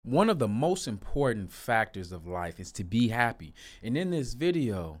One of the most important factors of life is to be happy. And in this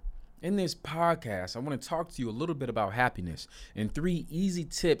video, in this podcast, I want to talk to you a little bit about happiness and 3 easy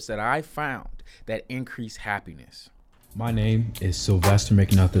tips that I found that increase happiness. My name is Sylvester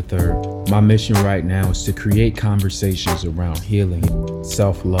McNutt III. My mission right now is to create conversations around healing,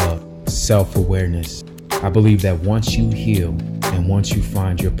 self-love, self-awareness. I believe that once you heal and once you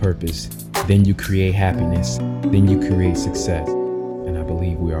find your purpose, then you create happiness, then you create success. And I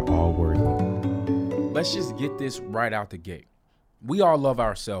believe we are all worthy. Let's just get this right out the gate. We all love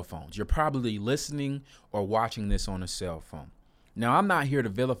our cell phones. You're probably listening or watching this on a cell phone. Now, I'm not here to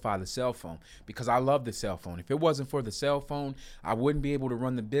vilify the cell phone because I love the cell phone. If it wasn't for the cell phone, I wouldn't be able to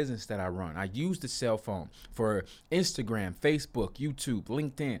run the business that I run. I use the cell phone for Instagram, Facebook, YouTube,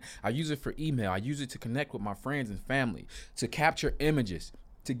 LinkedIn. I use it for email. I use it to connect with my friends and family, to capture images,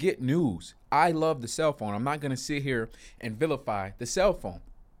 to get news. I love the cell phone. I'm not going to sit here and vilify the cell phone.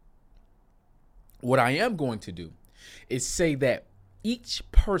 What I am going to do is say that each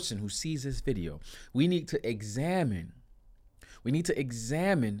person who sees this video, we need to examine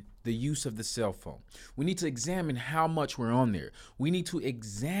the use of the cell phone. We need to examine how much we're on there. We need to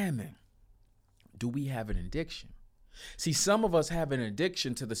examine, do we have an addiction? See, some of us have an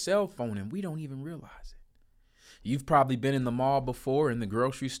addiction to the cell phone and we don't even realize it. You've probably been in the mall before, in the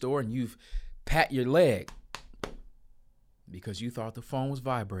grocery store, and you've pat your leg because you thought the phone was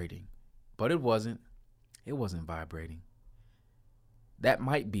vibrating, but it wasn't. It wasn't vibrating. That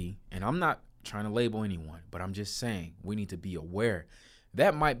might be, and I'm not trying to label anyone, but I'm just saying we need to be aware.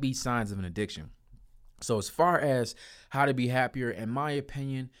 That might be signs of an addiction. So as far as how to be happier, in my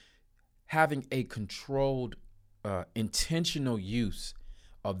opinion, having a controlled, intentional use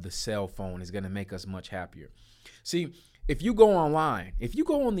of the cell phone is going to make us much happier. See, if you go online, if you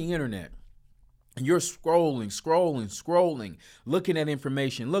go on the internet, and you're scrolling, looking at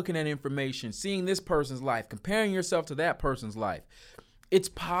information, seeing this person's life, comparing yourself to that person's life, it's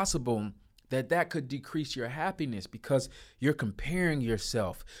possible that could decrease your happiness because you're comparing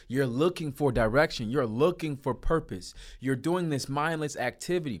yourself. You're looking for direction. You're looking for purpose. You're doing this mindless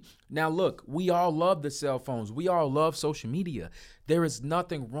activity. Now, look, we all love the cell phones. We all love social media. There is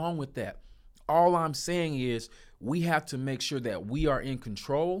nothing wrong with that. All I'm saying is we have to make sure that we are in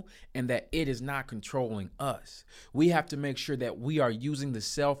control and that it is not controlling us. We have to make sure that we are using the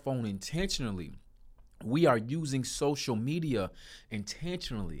cell phone intentionally. We are using social media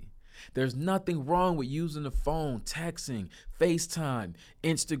intentionally. There's nothing wrong with using the phone, texting, FaceTime,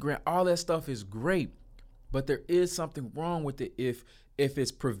 Instagram. All that stuff is great, but there is something wrong with it if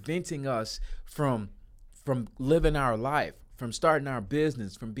it's preventing us from living our life, from starting our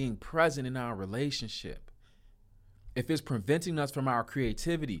business, from being present in our relationship. If it's preventing us from our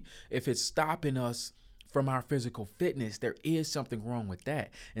creativity, if it's stopping us from our physical fitness, there is something wrong with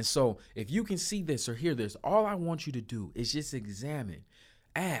that. And so if you can see this or hear this, all I want you to do is just examine,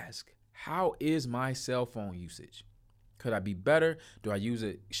 ask, how is my cell phone usage? Could I be better? Should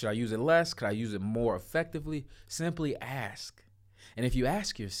I use it less? Could I use it more effectively? Simply ask. And if you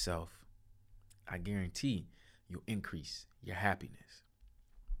ask yourself, I guarantee you'll increase your happiness.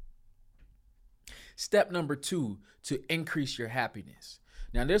 Step number 2 to increase your happiness.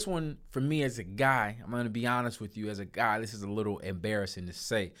 Now, this one for me as a guy, I'm going to be honest with you, as a guy, this is a little embarrassing to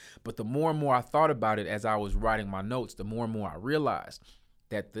say, but the more and more I thought about it as I was writing my notes, the more and more I realized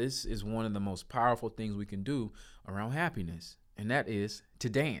that this is one of the most powerful things we can do around happiness, and that is to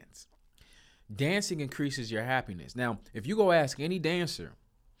dance. Dancing increases your happiness. Now, if you go ask any dancer,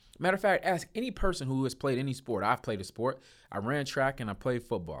 matter of fact, ask any person who has played any sport. I've played a sport. I ran track and I played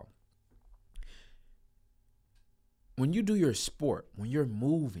football. When you do your sport, when you're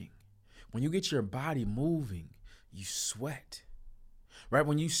moving, when you get your body moving, you sweat, right?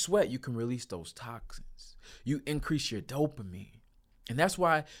 When you sweat, you can release those toxins. You increase your dopamine. And that's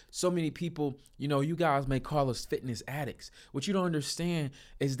why so many people, you guys may call us fitness addicts. What you don't understand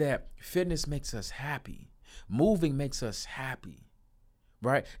is that fitness makes us happy. Moving makes us happy,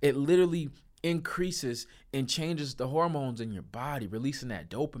 right? It literally increases and changes the hormones in your body, releasing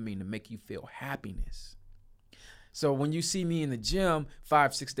that dopamine to make you feel happiness. So when you see me in the gym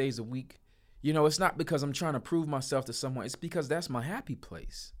 5-6 days a week, it's not because I'm trying to prove myself to someone. It's because that's my happy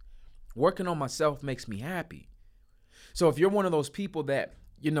place. Working on myself makes me happy. So if you're one of those people that,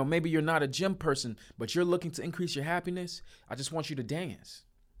 maybe you're not a gym person, but you're looking to increase your happiness, I just want you to dance.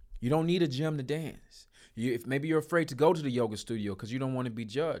 You don't need a gym to dance. If maybe you're afraid to go to the yoga studio because you don't want to be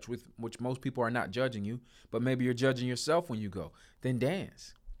judged, which most people are not judging you, but maybe you're judging yourself when you go, then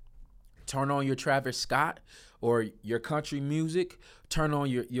dance. Turn on your Travis Scott or your country music. Turn on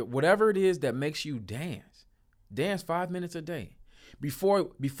your whatever it is that makes you dance. Dance 5 minutes a day.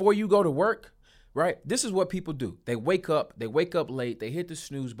 Before you go to work, right? This is what people do. They wake up late, they hit the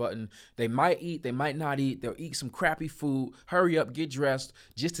snooze button. They might eat, they might not eat. They'll eat some crappy food, hurry up, get dressed,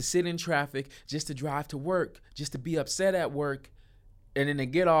 just to sit in traffic, just to drive to work, just to be upset at work. And then they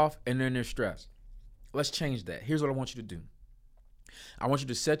get off and then they're stressed. Let's change that. Here's what I want you to do. I want you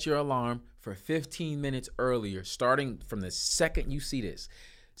to set your alarm for 15 minutes earlier, starting from the second you see this.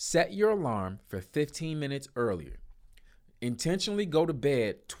 Set your alarm for 15 minutes earlier. Intentionally go to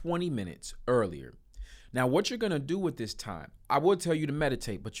bed 20 minutes earlier. Now, what you're going to do with this time, I would tell you to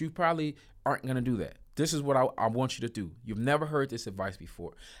meditate, but you probably aren't going to do that. This is what I want you to do. You've never heard this advice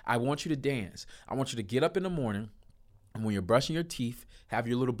before. I want you to dance. I want you to get up in the morning, and when you're brushing your teeth, have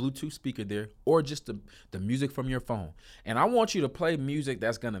your little Bluetooth speaker there, or just the music from your phone. And I want you to play music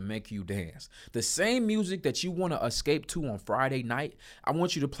that's going to make you dance. The same music that you want to escape to on Friday night, I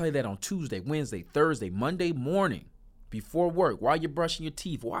want you to play that on Tuesday, Wednesday, Thursday, Monday morning, before work, while you're brushing your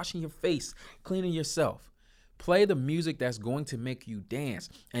teeth, washing your face, cleaning yourself. Play the music that's going to make you dance,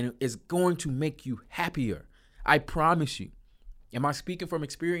 and it's going to make you happier. I promise you. Am I speaking from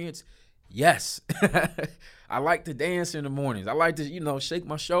experience? Yes. I like to dance in the mornings. I like to, shake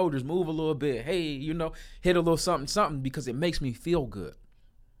my shoulders, move a little bit. Hey, hit a little something because it makes me feel good.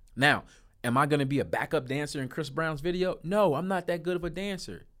 Now, am I going to be a backup dancer in Chris Brown's video? No, I'm not that good of a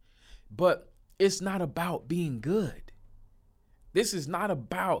dancer. But it's not about being good. This is not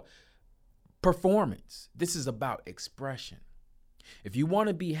about performance. This is about expression. If you want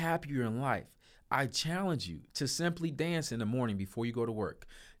to be happier in life, I challenge you to simply dance in the morning before you go to work.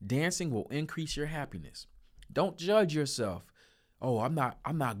 Dancing will increase your happiness. Don't judge yourself. Oh, I'm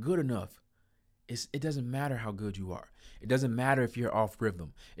not good enough. It doesn't matter how good you are. It doesn't matter if you're off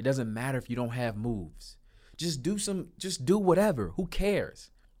rhythm. It doesn't matter if you don't have moves. Just do whatever. Who cares?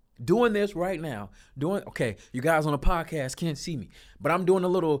 Doing this right now, okay, you guys on the podcast can't see me, but I'm doing a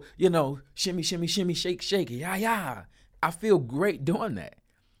little, shimmy, shimmy, shimmy, shake, shake, yeah. I feel great doing that.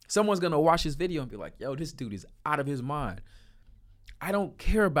 Someone's going to watch this video and be like, yo, this dude is out of his mind. I don't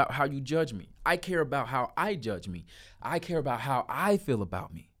care about how you judge me. I care about how I judge me. I care about how I feel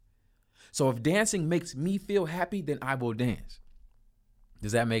about me. So if dancing makes me feel happy, then I will dance.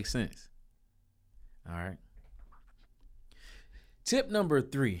 Does that make sense? All right. Tip number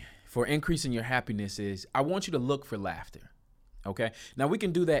 3 for increasing your happiness is I want you to look for laughter. Okay. Now we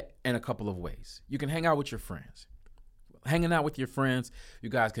can do that in a couple of ways. You can hang out with your friends. Hanging out with your friends, you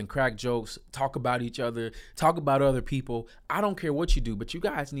guys can crack jokes, talk about each other, talk about other people. I don't care what you do, but you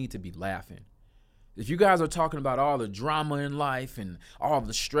guys need to be laughing. If you guys are talking about all the drama in life and all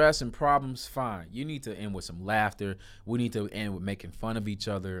the stress and problems, fine. You need to end with some laughter. We need to end with making fun of each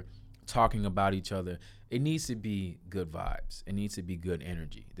other, talking about each other. It needs to be good vibes. It needs to be good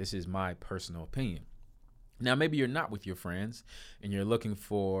energy. This is my personal opinion. Now, maybe you're not with your friends and you're looking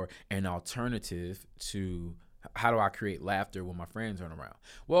for an alternative to how do I create laughter when my friends aren't around?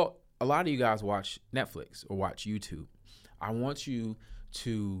 Well, a lot of you guys watch Netflix or watch YouTube. I want you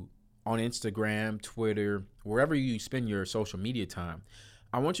to, on Instagram, Twitter, wherever you spend your social media time,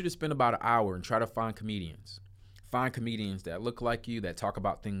 I want you to spend about an hour and try to find comedians. Find comedians that look like you, that talk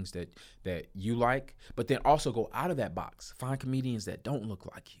about things that you like, but then also go out of that box. Find comedians that don't look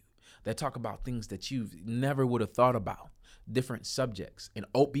like you, that talk about things that you never would have thought about, different subjects, and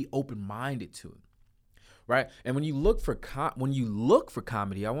be open-minded to it. Right? And when you look for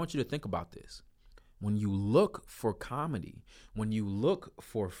comedy, I want you to think about this. When you look for comedy, when you look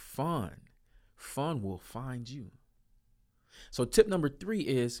for fun will find you. So tip number 3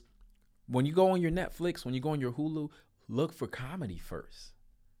 is when you go on your Netflix, when you go on your Hulu, look for comedy first.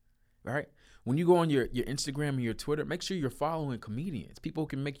 Right? When you go on your Instagram and your Twitter, make sure you're following comedians. People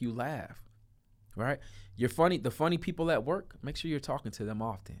can make you laugh. Right? The funny people at work, make sure you're talking to them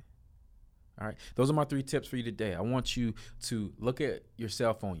often. All right. Those are my 3 tips for you today. I want you to look at your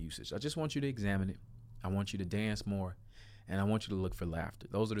cell phone usage. I just want you to examine it. I want you to dance more. And I want you to look for laughter.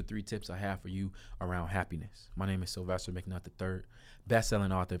 Those are the 3 tips I have for you around happiness. My name is Sylvester McNutt III,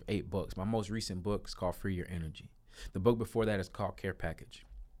 best-selling author of 8 books. My most recent book is called Free Your Energy. The book before that is called Care Package.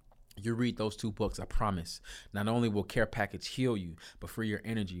 You read those 2 books, I promise. Not only will Care Package heal you, but Free Your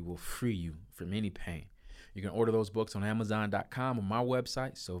Energy will free you from any pain. You can order those books on Amazon.com or my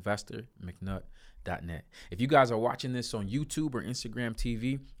website, SylvesterMcNutt.net. If you guys are watching this on YouTube or Instagram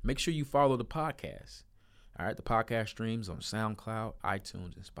TV, make sure you follow the podcast. All right, the podcast streams on SoundCloud,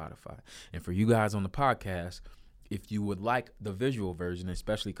 iTunes, and Spotify. And for you guys on the podcast, if you would like the visual version,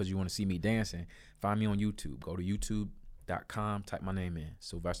 especially because you want to see me dancing, find me on YouTube. Go to YouTube.com, type my name in,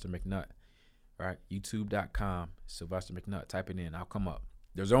 Sylvester McNutt. All right, YouTube.com, Sylvester McNutt. Type it in, I'll come up.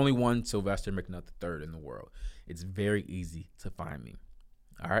 There's only one Sylvester McNutt III in the world. It's very easy to find me.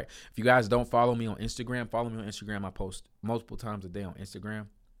 All right. If you guys don't follow me on Instagram, follow me on Instagram. I post multiple times a day on Instagram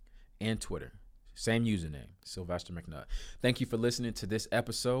and Twitter. Same username, Sylvester McNutt. Thank you for listening to this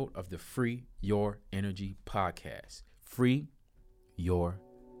episode of the Free Your Energy podcast. Free your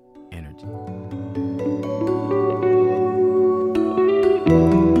energy.